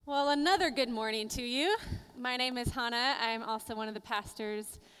another good morning to you. My name is Hannah. I'm also one of the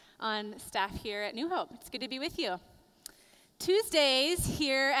pastors on staff here at New Hope. It's good to be with you. Tuesdays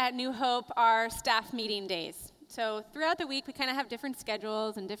here at New Hope are staff meeting days. So throughout the week, we kind of have different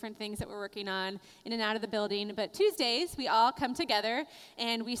schedules and different things that we're working on in and out of the building. But Tuesdays, we all come together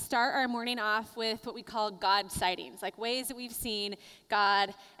and we start our morning off with what we call God sightings, like ways that we've seen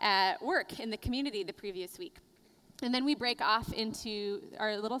God at work in the community the previous week. And then we break off into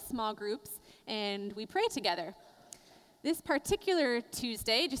our little small groups and we pray together. This particular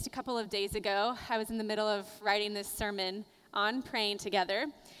Tuesday, just a couple of days ago, I was in the middle of writing this sermon on praying together.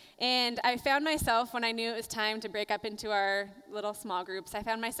 And I found myself, when I knew it was time to break up into our little small groups, I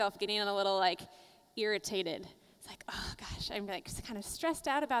found myself getting a little irritated. It's like, oh gosh, I'm kind of stressed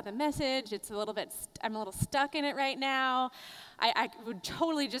out about the message. It's I'm a little stuck in it right now. I would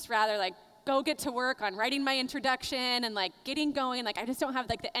totally just rather go get to work on writing my introduction and getting going. I just don't have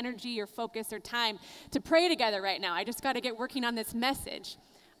the energy or focus or time to pray together right now. I just got to get working on this message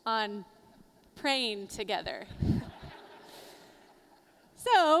on praying together.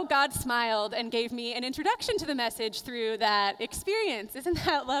 So God smiled and gave me an introduction to the message through that experience. Isn't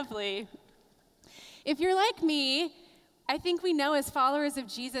that lovely? If you're like me, I think we know as followers of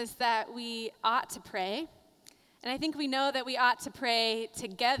Jesus that we ought to pray. And I think we know that we ought to pray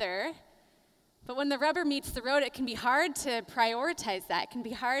together. But when the rubber meets the road, it can be hard to prioritize that. It can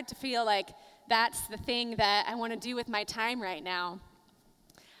be hard to feel like that's the thing that I want to do with my time right now.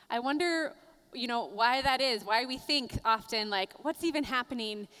 I wonder, why that is, why we think often, what's even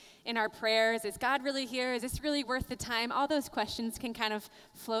happening in our prayers? Is God really here? Is this really worth the time? All those questions can kind of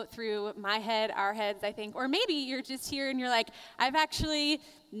float through my head, our heads, I think. Or maybe you're just here and you're like, I've actually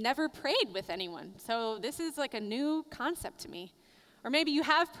never prayed with anyone. So this is a new concept to me. Or maybe you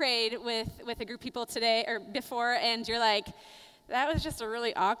have prayed with a group of people today or before, and you're like, that was just a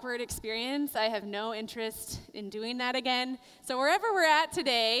really awkward experience. I have no interest in doing that again. So wherever we're at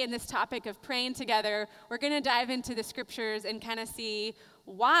today in this topic of praying together, we're going to dive into the scriptures and kind of see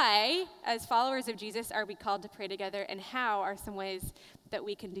why, as followers of Jesus, are we called to pray together, and how are some ways that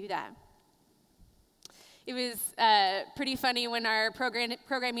we can do that. It was pretty funny when our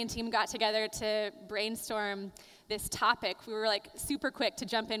programming team got together to brainstorm this topic. We were super quick to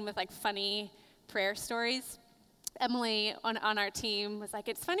jump in with funny prayer stories. Emily on our team was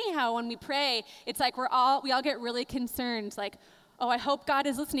it's funny how when we pray, it's we all get really concerned, oh, I hope God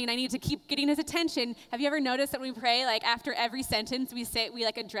is listening. I need to keep getting his attention. Have you ever noticed that when we pray, after every sentence, we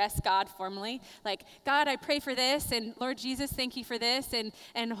address God formally? God, I pray for this, and Lord Jesus, thank you for this,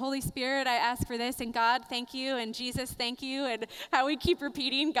 and Holy Spirit, I ask for this, and God, thank you, and Jesus, thank you, and how we keep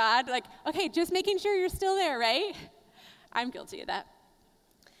repeating God, okay, just making sure you're still there, right? I'm guilty of that.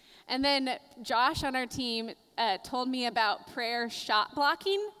 And then Josh on our team told me about prayer shot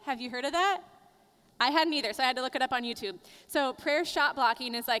blocking. Have you heard of that? I hadn't either, so I had to look it up on YouTube. So prayer shot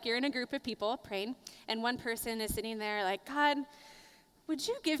blocking is you're in a group of people praying, and one person is sitting there God, would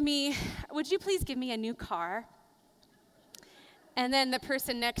you please give me a new car? And then the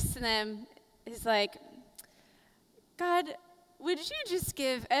person next to them is God, would you just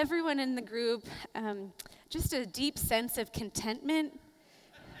give everyone in the group just a deep sense of contentment?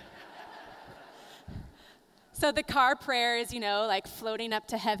 So the car prayer is, floating up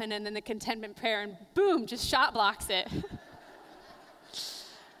to heaven, and then the contentment prayer, and boom, just shot blocks it.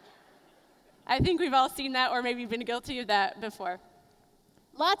 I think we've all seen that, or maybe been guilty of that before.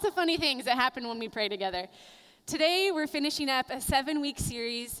 Lots of funny things that happen when we pray together. Today, we're finishing up a 7-week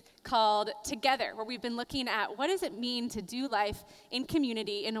series called Together, where we've been looking at what does it mean to do life in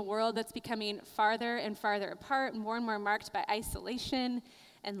community in a world that's becoming farther and farther apart, more and more marked by isolation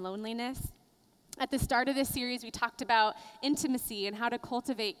and loneliness. At the start of this series, we talked about intimacy and how to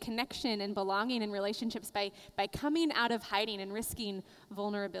cultivate connection and belonging in relationships by coming out of hiding and risking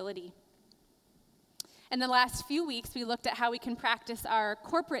vulnerability. In the last few weeks, we looked at how we can practice our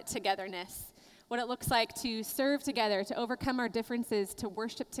corporate togetherness, what it looks like to serve together, to overcome our differences, to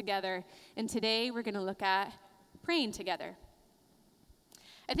worship together. And today, we're going to look at praying together.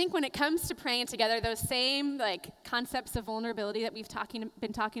 I think when it comes to praying together, those same concepts of vulnerability that we've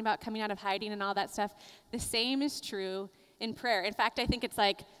been talking about, coming out of hiding and all that stuff, the same is true in prayer. In fact, I think it's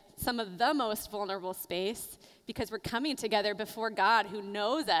some of the most vulnerable space because we're coming together before God who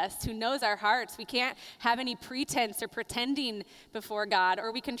knows us, who knows our hearts. We can't have any pretense or pretending before God,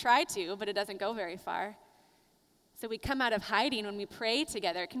 or we can try to, but it doesn't go very far. So we come out of hiding when we pray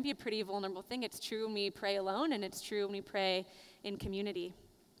together. It can be a pretty vulnerable thing. It's true when we pray alone, and it's true when we pray in community.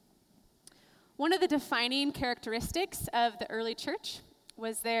 One of the defining characteristics of the early church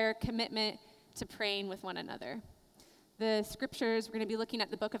was their commitment to praying with one another. the scriptures, we're going to be looking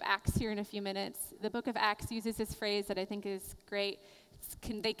at the book of Acts here in a few minutes. The book of Acts uses this phrase that I think is great.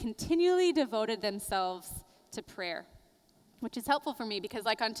 They continually devoted themselves to prayer, which is helpful for me because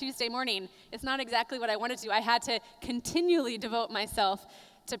like on Tuesday morning, it's not exactly what I wanted to do. I had to continually devote myself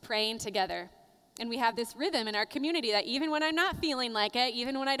to praying together. And we have this rhythm in our community that even when I'm not feeling like it,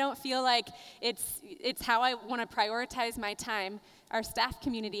 even when I don't feel like it's how I want to prioritize my time, our staff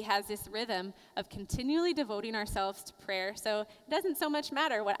community has this rhythm of continually devoting ourselves to prayer. So it doesn't so much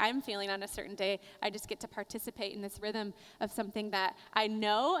matter what I'm feeling on a certain day. I just get to participate in this rhythm of something that I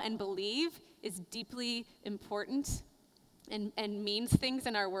know and believe is deeply important and means things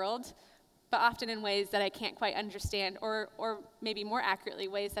in our world, but often in ways that I can't quite understand, or maybe more accurately,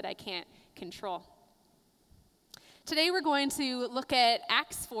 ways that I can't control. Today we're going to look at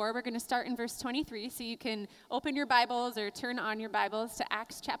Acts 4. We're going to start in verse 23, so you can open your Bibles or turn on your Bibles to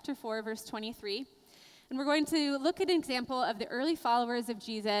Acts chapter 4, verse 23. And we're going to look at an example of the early followers of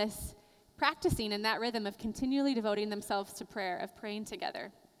Jesus practicing in that rhythm of continually devoting themselves to prayer, of praying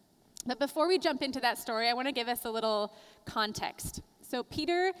together. But before we jump into that story, I want to give us a little context. So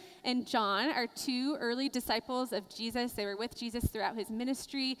Peter and John are two early disciples of Jesus. They were with Jesus throughout his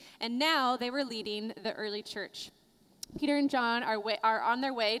ministry, and now they were leading the early church. Peter and John are on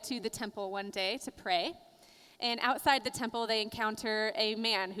their way to the temple one day to pray. And outside the temple, they encounter a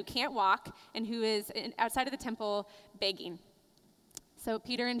man who can't walk and who is outside of the temple begging. So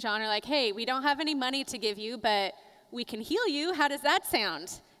Peter and John are like, hey, we don't have any money to give you, but we can heal you. How does that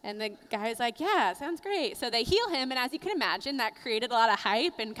sound? And the guy's like, yeah, sounds great. So they heal him, and as you can imagine, that created a lot of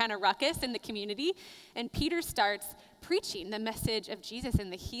hype and kind of ruckus in the community. And Peter starts preaching the message of Jesus and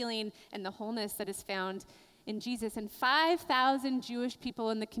the healing and the wholeness that is found in Jesus. And 5,000 Jewish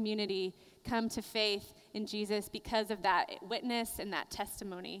people in the community come to faith in Jesus because of that witness and that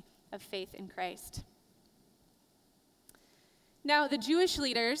testimony of faith in Christ. Now, the Jewish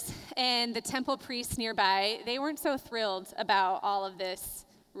leaders and the temple priests nearby, they weren't so thrilled about all of this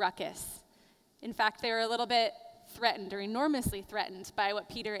ruckus. In fact, they were a little bit threatened or enormously threatened by what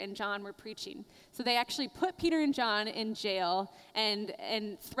Peter and John were preaching. So they actually put Peter and John in jail and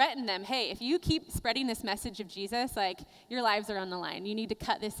threatened them, hey, if you keep spreading this message of Jesus, like your lives are on the line. You need to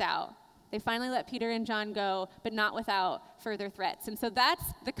cut this out. They finally let Peter and John go, but not without further threats. And so that's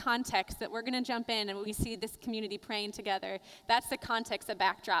the context that we're going to jump in, and we see this community praying together. That's the context, the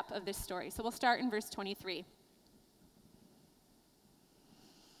backdrop of this story. So we'll start in verse 23.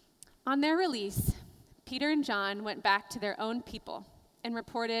 On their release, Peter and John went back to their own people and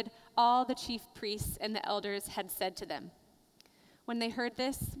reported all the chief priests and the elders had said to them. When they heard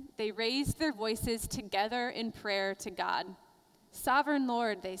this, they raised their voices together in prayer to God. Sovereign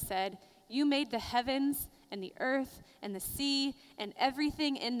Lord, they said, you made the heavens and the earth and the sea and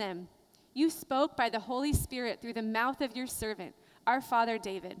everything in them. You spoke by the Holy Spirit through the mouth of your servant, our father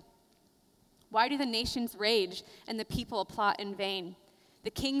David. Why do the nations rage and the people plot in vain? The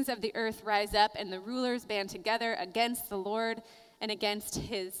kings of the earth rise up, and the rulers band together against the Lord and against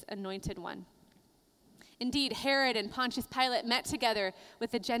his anointed one. Indeed, Herod and Pontius Pilate met together with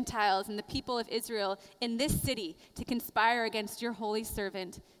the Gentiles and the people of Israel in this city to conspire against your holy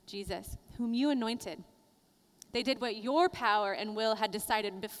servant, Jesus, whom you anointed. They did what your power and will had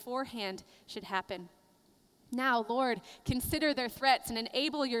decided beforehand should happen. Now, Lord, consider their threats and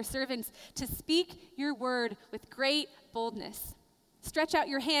enable your servants to speak your word with great boldness. Stretch out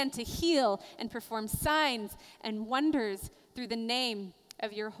your hand to heal and perform signs and wonders through the name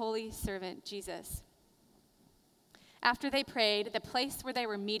of your holy servant, Jesus. After they prayed, the place where they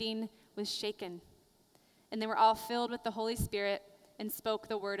were meeting was shaken, and they were all filled with the Holy Spirit and spoke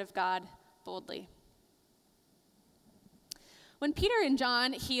the word of God boldly. When Peter and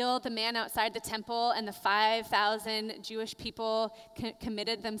John healed the man outside the temple and the 5,000 Jewish people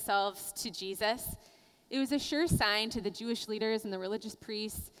committed themselves to Jesus, it was a sure sign to the Jewish leaders and the religious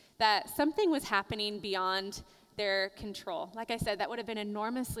priests that something was happening beyond their control. Like I said, that would have been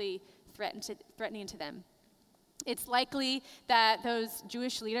enormously threatening to them. It's likely that those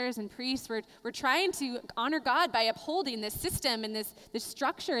Jewish leaders and priests were trying to honor God by upholding this system and this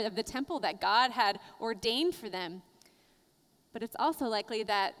structure of the temple that God had ordained for them. But it's also likely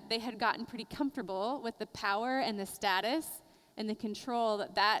that they had gotten pretty comfortable with the power and the status and the control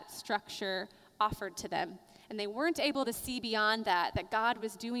that that structure offered to them. And they weren't able to see beyond that God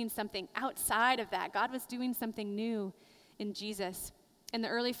was doing something outside of that. God was doing something new in Jesus. And the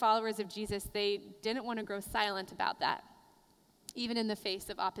early followers of Jesus, they didn't want to grow silent about that, even in the face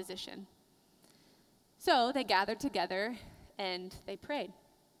of opposition. So they gathered together and they prayed.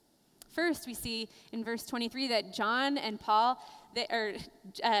 First, we see in verse 23 that John and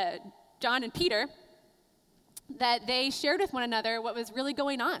Peter, that they shared with one another what was really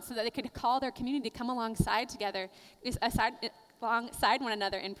going on so that they could call their community to come alongside one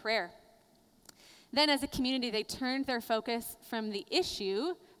another in prayer. Then as a community, they turned their focus from the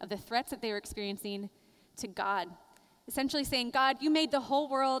issue of the threats that they were experiencing to God, essentially saying, God, you made the whole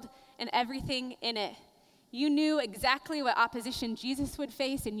world and everything in it. You knew exactly what opposition Jesus would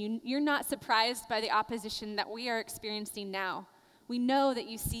face, and you're not surprised by the opposition that we are experiencing now. We know that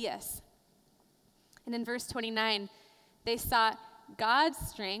you see us. And in verse 29, they sought God's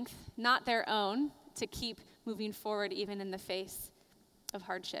strength, not their own, to keep moving forward even in the face of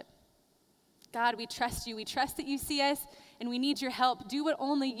hardship. God, we trust you. We trust that you see us, and we need your help. Do what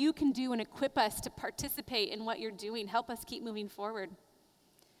only you can do and equip us to participate in what you're doing. Help us keep moving forward.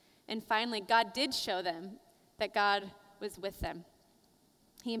 And finally, God did show them that God was with them.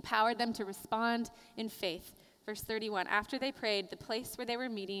 He empowered them to respond in faith. Verse 31, after they prayed, the place where they were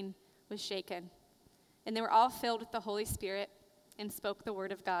meeting was shaken, and they were all filled with the Holy Spirit and spoke the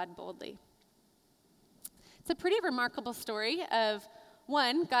word of God boldly. It's a pretty remarkable story of,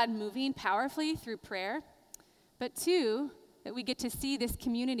 one, God moving powerfully through prayer, but two, that we get to see this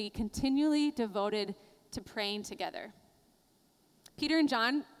community continually devoted to praying together. Peter and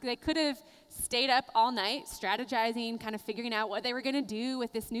John, they could have stayed up all night strategizing, kind of figuring out what they were going to do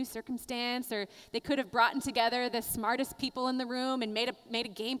with this new circumstance, or they could have brought together the smartest people in the room and made a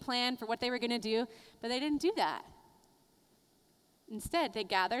game plan for what they were going to do, but they didn't do that. Instead, they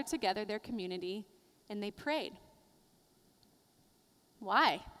gathered together their community and they prayed.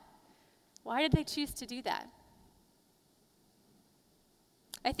 Why? Why did they choose to do that?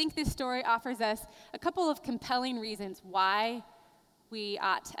 I think this story offers us a couple of compelling reasons why we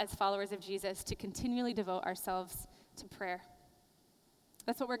ought, as followers of Jesus, to continually devote ourselves to prayer.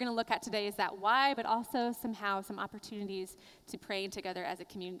 That's what we're going to look at today, is that why, but also somehow some opportunities to praying together as a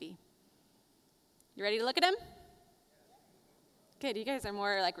community. You ready to look at them? Good, you guys are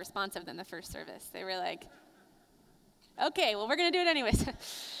more like responsive than the first service. They were like, okay, well, we're going to do it anyways.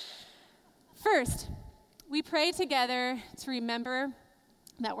 First, we pray together to remember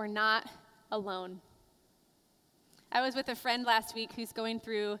that we're not alone. I was with a friend last week who's going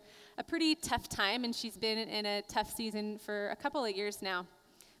through a pretty tough time, and she's been in a tough season for a couple of years now,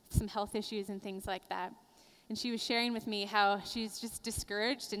 some health issues and things like that. And she was sharing with me how she's just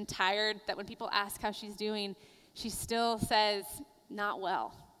discouraged and tired that when people ask how she's doing, she still says, not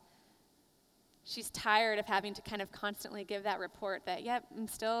well. She's tired of having to kind of constantly give that report that, yep, I'm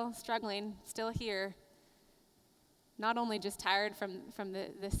still struggling, still here. Not only just tired from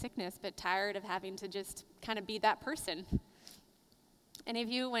the sickness, but tired of having to just kind of be that person. Any of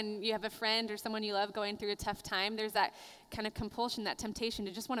you, when you have a friend or someone you love going through a tough time, there's that kind of compulsion, that temptation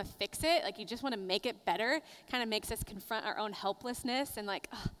to just want to fix it, like you just want to make it better, kind of makes us confront our own helplessness, and like,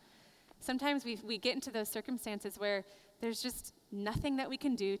 sometimes we get into those circumstances where there's just nothing that we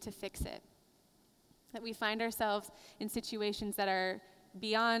can do to fix it. That we find ourselves in situations that are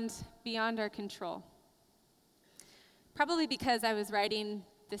beyond our control. Probably because I was writing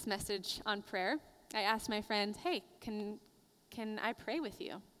this message on prayer, I asked my friend, hey, can I pray with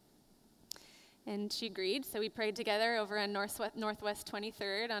you? And she agreed, so we prayed together over on Northwest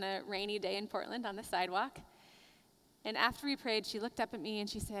 23rd on a rainy day in Portland on the sidewalk. And after we prayed, she looked up at me and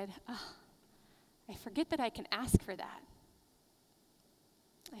she said, I forget that I can ask for that.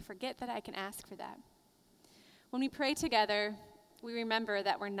 I forget that I can ask for that. When we pray together, we remember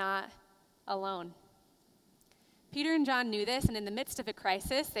that we're not alone. Peter and John knew this, and in the midst of a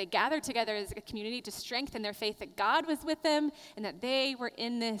crisis, they gathered together as a community to strengthen their faith that God was with them and that they were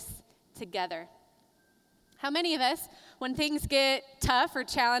in this together. How many of us, when things get tough or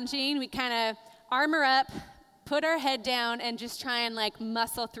challenging, we kind of armor up, put our head down, and just try and like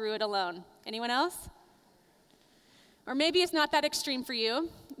muscle through it alone? Anyone else? Or maybe it's not that extreme for you.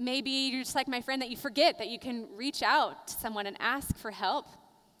 Maybe you're just like my friend, that you forget that you can reach out to someone and ask for help.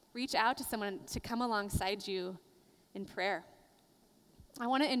 Reach out to someone to come alongside you in prayer. I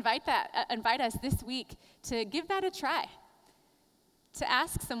want to invite us this week to give that a try. To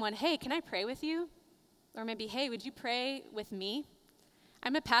ask someone, hey, can I pray with you? Or maybe, hey, would you pray with me?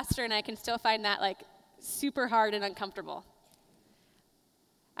 I'm a pastor and I can still find that like super hard and uncomfortable.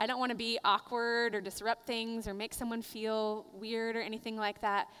 I don't want to be awkward or disrupt things or make someone feel weird or anything like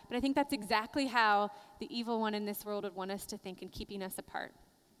that. But I think that's exactly how the evil one in this world would want us to think in keeping us apart.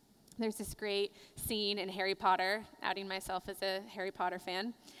 There's this great scene in Harry Potter, outing myself as a Harry Potter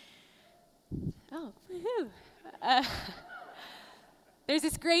fan. Oh, woohoo. There's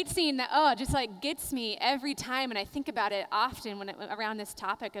this great scene that, just like gets me every time, and I think about it often around this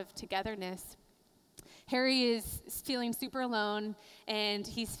topic of togetherness. Harry is feeling super alone, and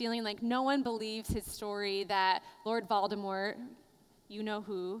he's feeling like no one believes his story that Lord Voldemort, you know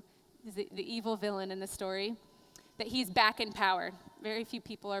who, is the evil villain in the story, that he's back in power. Very few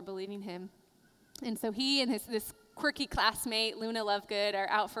people are believing him. And so he and this quirky classmate, Luna Lovegood, are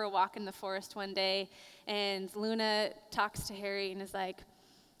out for a walk in the forest one day, and Luna talks to Harry and is like,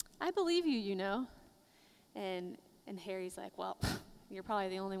 I believe you, you know. And Harry's like, well, you're probably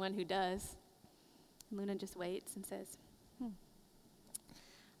the only one who does. Luna just waits and says,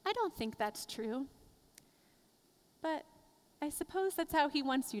 I don't think that's true, but I suppose that's how he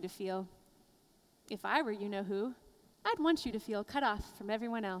wants you to feel. If I were you-know-who, I'd want you to feel cut off from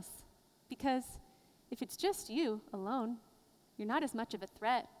everyone else, because if it's just you alone, you're not as much of a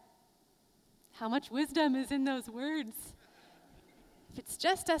threat. How much wisdom is in those words? If it's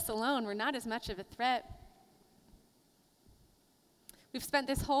just us alone, we're not as much of a threat. We've spent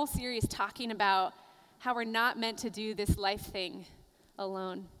this whole series talking about how we're not meant to do this life thing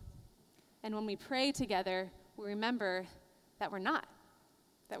alone. And when we pray together, we remember that we're not,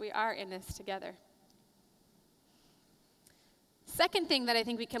 that we are in this together. Second thing that I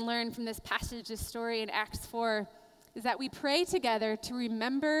think we can learn from this passage, this story in Acts 4, is that we pray together to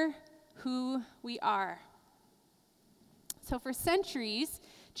remember who we are. So for centuries,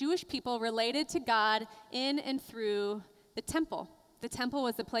 Jewish people related to God in and through the temple. The temple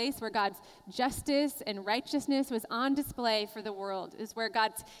was the place where God's justice and righteousness was on display for the world. It was where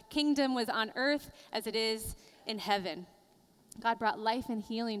God's kingdom was on earth as it is in heaven. God brought life and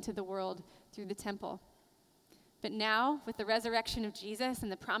healing to the world through the temple. But now, with the resurrection of Jesus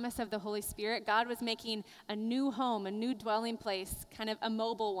and the promise of the Holy Spirit, God was making a new home, a new dwelling place, kind of a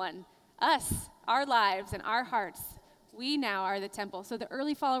mobile one. Us, our lives, and our hearts, we now are the temple. So the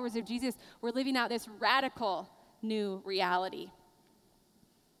early followers of Jesus were living out this radical new reality.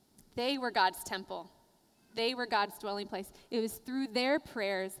 They were God's temple. They were God's dwelling place. It was through their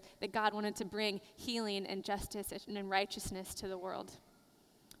prayers that God wanted to bring healing and justice and righteousness to the world.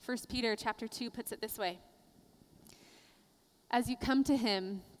 1 Peter chapter 2 puts it this way. As you come to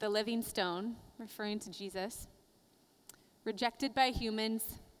him, the living stone, referring to Jesus, rejected by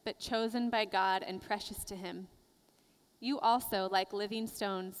humans, but chosen by God and precious to him, you also, like living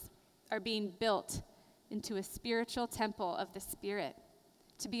stones, are being built into a spiritual temple of the Spirit,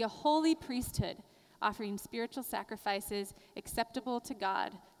 to be a holy priesthood, offering spiritual sacrifices acceptable to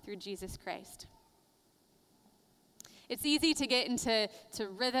God through Jesus Christ. It's easy to get into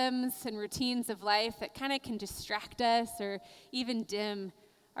rhythms and routines of life that kind of can distract us or even dim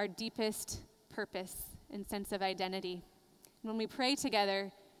our deepest purpose and sense of identity. And when we pray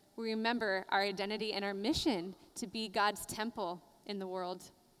together, we remember our identity and our mission to be God's temple in the world.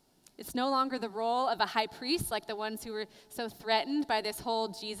 It's no longer the role of a high priest like the ones who were so threatened by this whole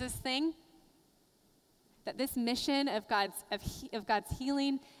Jesus thing. That this mission of God's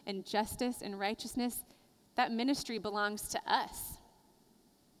healing and justice and righteousness, that ministry belongs to us.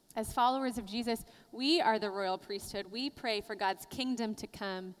 As followers of Jesus, we are the royal priesthood. We pray for God's kingdom to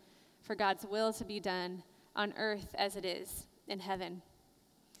come, for God's will to be done on earth as it is in heaven.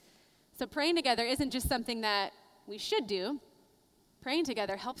 So praying together isn't just something that we should do. Praying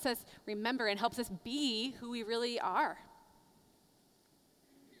together helps us remember and helps us be who we really are.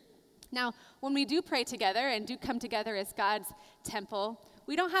 Now, when we do pray together and do come together as God's temple,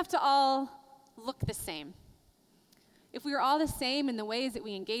 we don't have to all look the same. If we were all the same in the ways that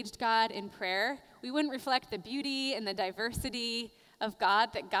we engaged God in prayer, we wouldn't reflect the beauty and the diversity of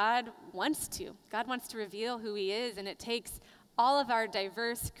God that God wants to. God wants to reveal who he is, and it takes all of our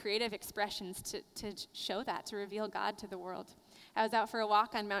diverse creative expressions to show that, to reveal God to the world. I was out for a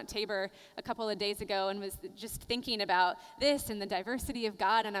walk on Mount Tabor a couple of days ago and was just thinking about this and the diversity of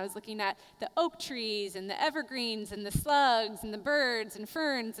God, and I was looking at the oak trees and the evergreens and the slugs and the birds and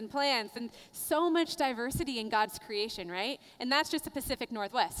ferns and plants, and so much diversity in God's creation, right? And that's just the Pacific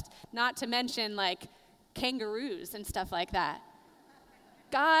Northwest, not to mention like kangaroos and stuff like that.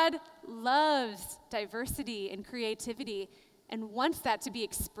 God loves diversity and creativity and wants that to be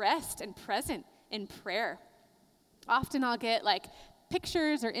expressed and present in prayer. Often I'll get like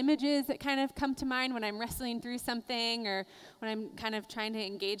pictures or images that kind of come to mind when I'm wrestling through something or when I'm kind of trying to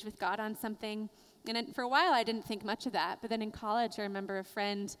engage with God on something. And for a while I didn't think much of that, but then in college I remember a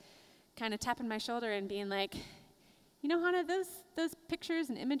friend kind of tapping my shoulder and being like, you know, Hannah, those pictures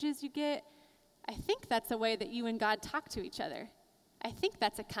and images you get, I think that's a way that you and God talk to each other. I think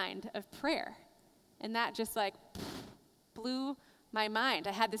that's a kind of prayer. And that just like blew my mind.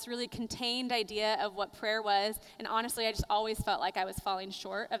 I had this really contained idea of what prayer was, and honestly, I just always felt like I was falling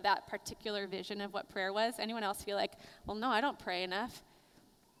short of that particular vision of what prayer was. Anyone else feel like, well, no, I don't pray enough?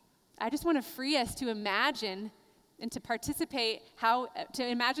 I just want to free us to imagine and to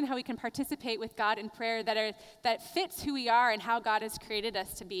imagine how we can participate with God in prayer that fits who we are and how God has created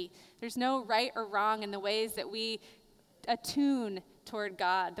us to be. There's no right or wrong in the ways that we attune toward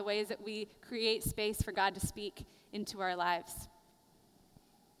God, the ways that we create space for God to speak into our lives.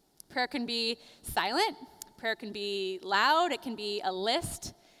 Prayer can be silent, prayer can be loud, it can be a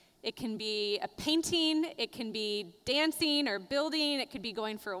list, it can be a painting, it can be dancing or building, it could be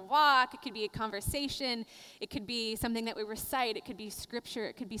going for a walk, it could be a conversation, it could be something that we recite, it could be scripture,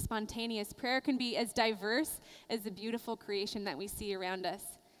 it could be spontaneous. Prayer can be as diverse as the beautiful creation that we see around us.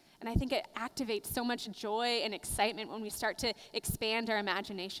 And I think it activates so much joy and excitement when we start to expand our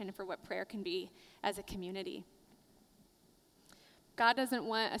imagination for what prayer can be as a community. God doesn't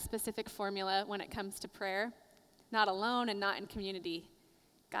want a specific formula when it comes to prayer, not alone and not in community.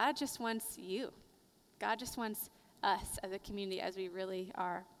 God just wants you. God just wants us as a community as we really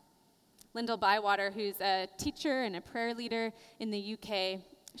are. Lyndall Bywater, who's a teacher and a prayer leader in the UK,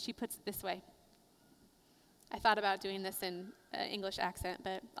 she puts it this way. I thought about doing this in an English accent,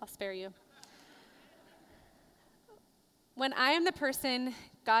 but I'll spare you. When I am the person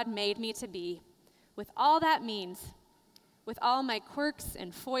God made me to be, with all that means, with all my quirks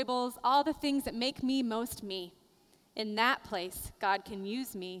and foibles, all the things that make me most me, in that place, God can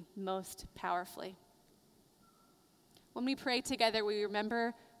use me most powerfully. When we pray together, we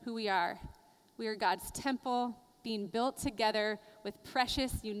remember who we are. We are God's temple, being built together with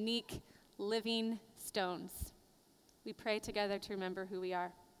precious, unique, living stones. We pray together to remember who we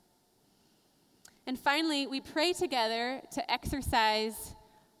are. And finally, we pray together to exercise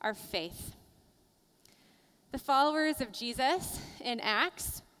our faith. The followers of Jesus in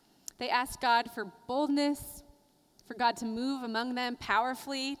Acts, they asked God for boldness, for God to move among them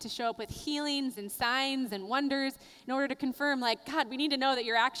powerfully, to show up with healings and signs and wonders in order to confirm, God, we need to know that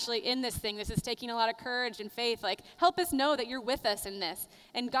you're actually in this thing. This is taking a lot of courage and faith. Help us know that you're with us in this.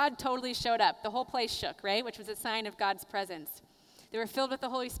 And God totally showed up. The whole place shook, right? Which was a sign of God's presence. They were filled with the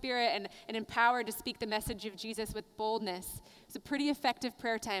Holy Spirit and empowered to speak the message of Jesus with boldness. It was a pretty effective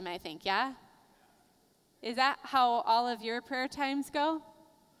prayer time, I think, yeah? Is that how all of your prayer times go?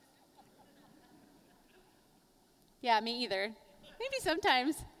 Yeah, me either. Maybe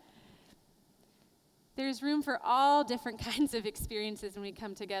sometimes. There's room for all different kinds of experiences when we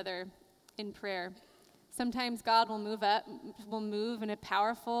come together in prayer. Sometimes God will move in a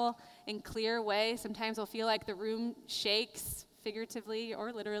powerful and clear way. Sometimes we'll feel like the room shakes, figuratively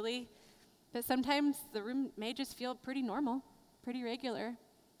or literally. But sometimes the room may just feel pretty normal, pretty regular,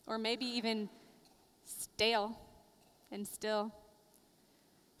 or maybe even stale and still.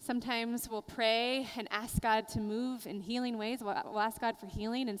 Sometimes we'll pray and ask God to move in healing ways. We'll ask God for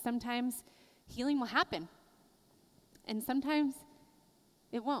healing, and sometimes healing will happen. And sometimes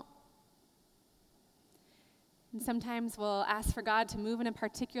it won't. And sometimes we'll ask for God to move in a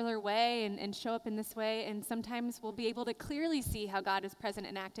particular way and show up in this way, and sometimes we'll be able to clearly see how God is present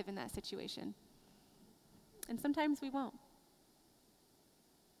and active in that situation. And sometimes we won't.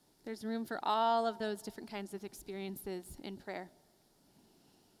 There's room for all of those different kinds of experiences in prayer.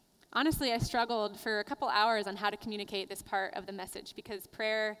 Honestly, I struggled for a couple hours on how to communicate this part of the message because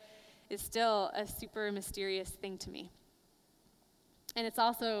prayer is still a super mysterious thing to me. And it's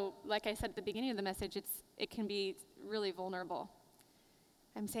also, like I said at the beginning of the message, it can be really vulnerable.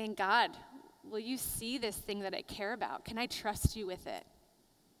 I'm saying, God, will you see this thing that I care about? Can I trust you with it?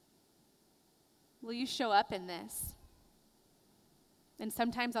 Will you show up in this? And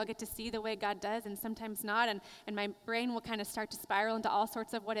sometimes I'll get to see the way God does and sometimes not. And my brain will kind of start to spiral into all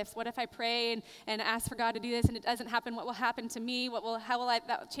sorts of what ifs. What if I pray and ask for God to do this and it doesn't happen? What will happen to me? How will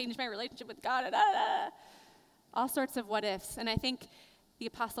that change my relationship with God? All sorts of what ifs. And I think the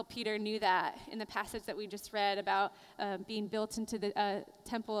Apostle Peter knew that in the passage that we just read about being built into the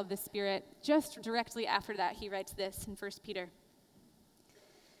temple of the Spirit. Just directly after that, he writes this in 1 Peter.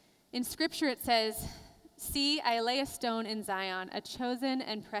 In Scripture it says, "See, I lay a stone in Zion, a chosen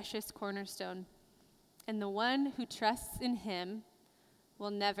and precious cornerstone, and the one who trusts in him will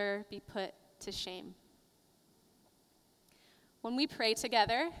never be put to shame." When we pray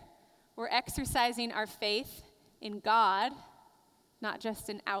together, we're exercising our faith in God, not just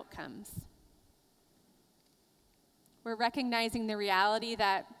in outcomes. We're recognizing the reality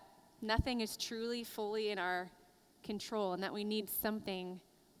that nothing is truly fully in our control and that we need something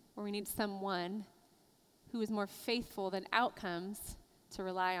or we need someone who is more faithful than outcomes to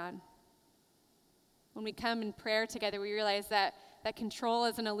rely on. When we come in prayer together, we realize that control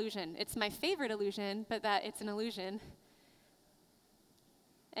is an illusion. It's my favorite illusion, but that it's an illusion.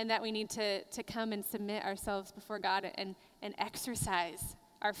 And that we need to come and submit ourselves before God and exercise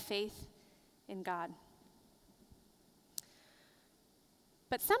our faith in God.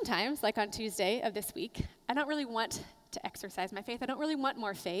 But sometimes, like on Tuesday of this week, I don't really want to exercise my faith. I don't really want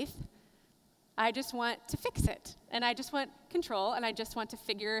more faith. I just want to fix it. And I just want control, and I just want to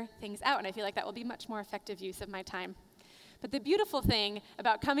figure things out. And I feel like that will be much more effective use of my time. But the beautiful thing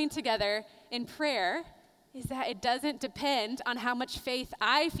about coming together in prayer is that it doesn't depend on how much faith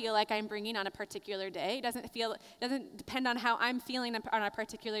I feel like I'm bringing on a particular day. It doesn't depend on how I'm feeling on a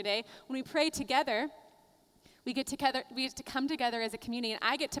particular day. When we pray together, we get to come together as a community, and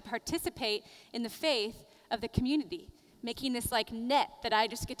I get to participate in the faith of the community, making this like net that I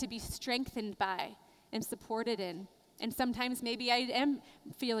just get to be strengthened by and supported in. And sometimes maybe I am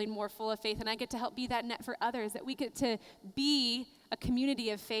feeling more full of faith, and I get to help be that net for others, that we get to be a community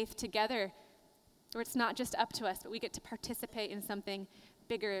of faith together, where it's not just up to us, but we get to participate in something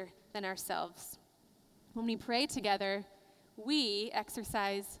bigger than ourselves. When we pray together, we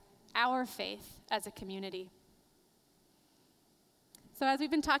exercise our faith as a community. So as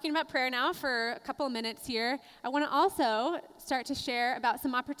we've been talking about prayer now for a couple of minutes here, I want to also start to share about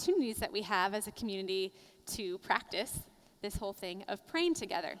some opportunities that we have as a community to practice this whole thing of praying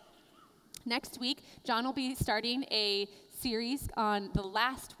together. Next week, John will be starting a series on the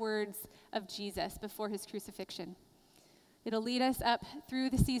last words of Jesus before his crucifixion. It'll lead us up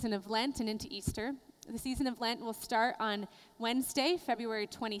through the season of Lent and into Easter. The season of Lent will start on Wednesday, February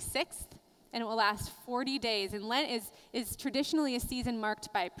 26th, and it will last 40 days. And Lent is traditionally a season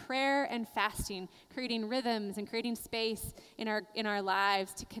marked by prayer and fasting, creating rhythms and creating space in our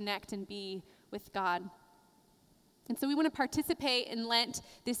lives to connect and be with God. And so we want to participate in Lent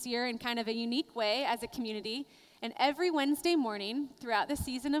this year in kind of a unique way as a community. And every Wednesday morning throughout the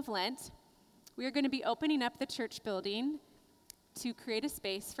season of Lent, we are going to be opening up the church building to create a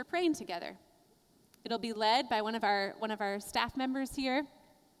space for praying together. It'll be led by one of our staff members here.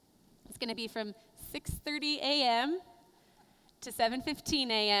 It's going to be from 6:30 a.m. to 7:15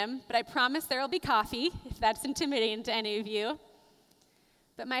 a.m., but I promise there will be coffee, if that's intimidating to any of you.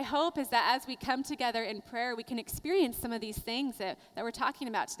 But my hope is that as we come together in prayer, we can experience some of these things that we're talking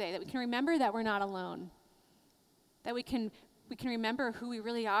about today, that we can remember that we're not alone, that we can remember who we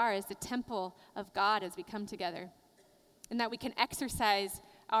really are as the temple of God as we come together, and that we can exercise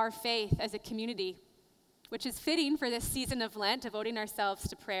our faith as a community, which is fitting for this season of Lent, devoting ourselves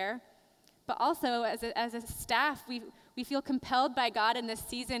to prayer. But also, as a staff, we feel compelled by God in this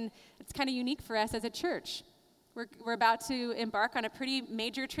season. It's kind of unique for us as a church. We're about to embark on a pretty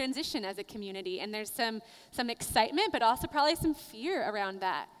major transition as a community, and there's some excitement, but also probably some fear around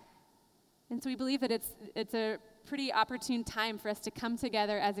that. And so we believe that it's a pretty opportune time for us to come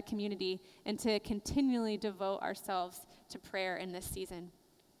together as a community and to continually devote ourselves to prayer in this season.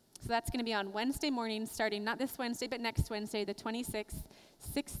 So that's going to be on Wednesday morning, starting not this Wednesday, but next Wednesday, the 26th,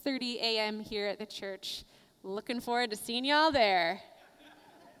 6:30 a.m. here at the church. Looking forward to seeing y'all there.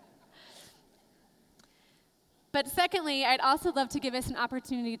 But secondly, I'd also love to give us an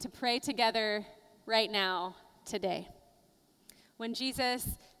opportunity to pray together right now, today. When Jesus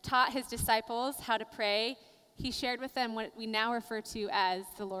taught his disciples how to pray, he shared with them what we now refer to as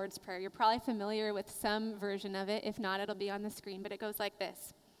the Lord's Prayer. You're probably familiar with some version of it. If not, it'll be on the screen, but it goes like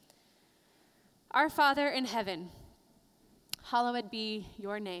this. Our Father in heaven, hallowed be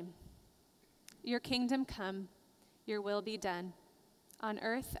your name. Your kingdom come, your will be done, on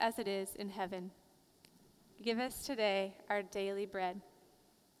earth as it is in heaven. Give us today our daily bread,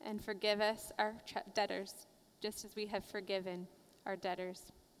 and forgive us our debtors, just as we have forgiven our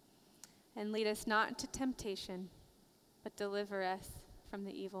debtors. And lead us not into temptation, but deliver us from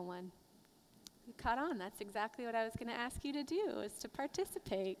the evil one. You caught on. That's exactly what I was going to ask you to do, is to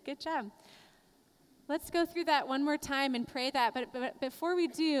participate. Good job. Let's go through that one more time and pray that. But before we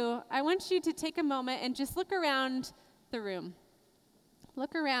do, I want you to take a moment and just look around the room.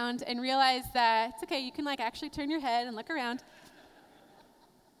 Look around and realize that it's okay. You can actually turn your head and look around.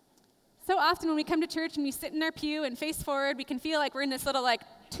 So often when we come to church and we sit in our pew and face forward, we can feel like we're in this little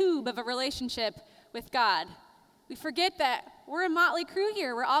tube of a relationship with God. We forget that we're a motley crew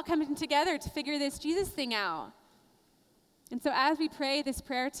here. We're all coming together to figure this Jesus thing out. And so as we pray this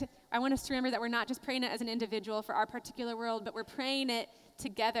prayer, I want us to remember that we're not just praying it as an individual for our particular world, but we're praying it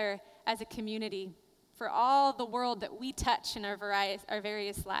together as a community for all the world that we touch in our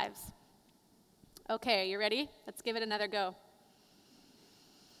various lives. Okay, are you ready? Let's give it another go.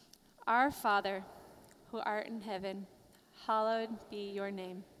 Our Father, who art in heaven, hallowed be your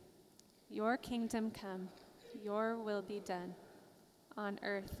name. Your kingdom come, your will be done, on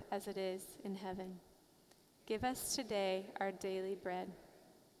earth as it is in heaven. Give us today our daily bread,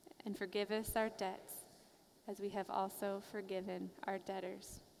 and forgive us our debts, as we have also forgiven our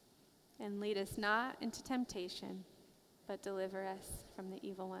debtors. And lead us not into temptation, but deliver us from the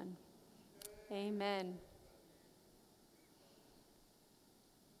evil one. Amen.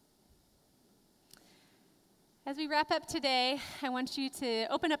 As we wrap up today, I want you to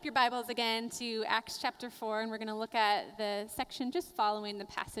open up your Bibles again to Acts chapter 4, and we're going to look at the section just following the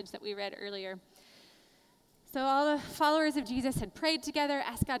passage that we read earlier. So all the followers of Jesus had prayed together,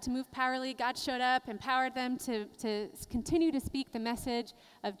 asked God to move powerfully. God showed up, empowered them to continue to speak the message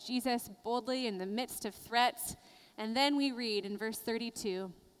of Jesus boldly in the midst of threats. And then we read in verse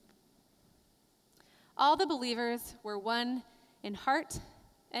 32, all the believers were one in heart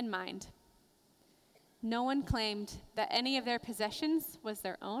and mind. No one claimed that any of their possessions was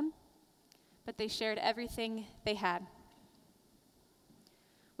their own, but they shared everything they had.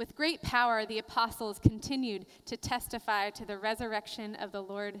 With great power, the apostles continued to testify to the resurrection of the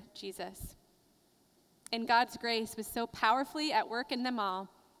Lord Jesus. And God's grace was so powerfully at work in them all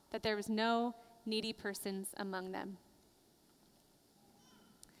that there was no needy persons among them.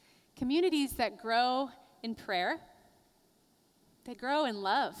 Communities that grow in prayer, they grow in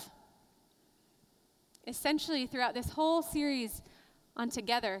love. Essentially, throughout this whole series on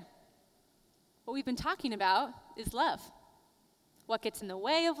Together, what we've been talking about is love. What gets in the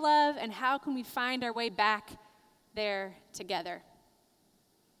way of love, and how can we find our way back there together?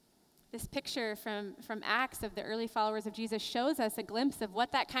 This picture from Acts of the early followers of Jesus shows us a glimpse of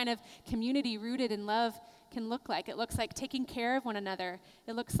what that kind of community rooted in love can look like. It looks like taking care of one another.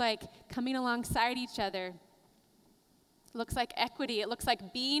 It looks like coming alongside each other. It looks like equity. It looks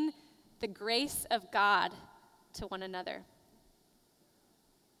like being the grace of God to one another.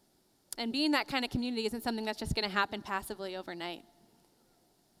 And being that kind of community isn't something that's just going to happen passively overnight.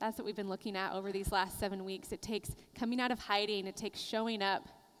 That's what we've been looking at over these last 7 weeks. It takes coming out of hiding. It takes showing up.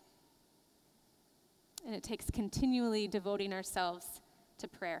 And it takes continually devoting ourselves to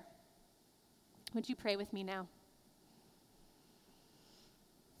prayer. Would you pray with me now?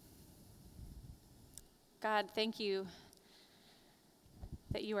 God, thank you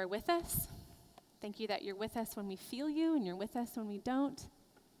that you are with us. Thank you that you're with us when we feel you, and you're with us when we don't.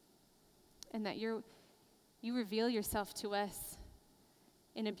 And that you reveal yourself to us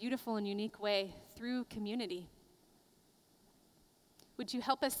in a beautiful and unique way through community. Would you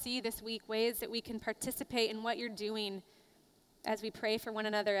help us see this week ways that we can participate in what you're doing as we pray for one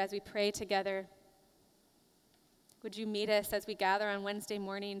another, as we pray together? Would you meet us as we gather on Wednesday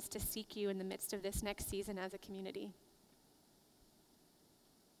mornings to seek you in the midst of this next season as a community?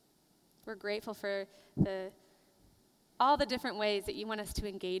 We're grateful for all the different ways that you want us to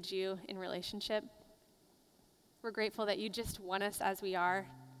engage you in relationship. We're grateful that you just want us as we are.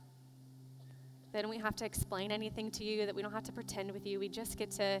 That we don't have to explain anything to you, that we don't have to pretend with you. We just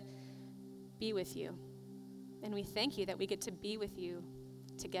get to be with you. And we thank you that we get to be with you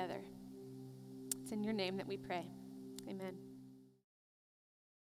together. It's in your name that we pray. Amen.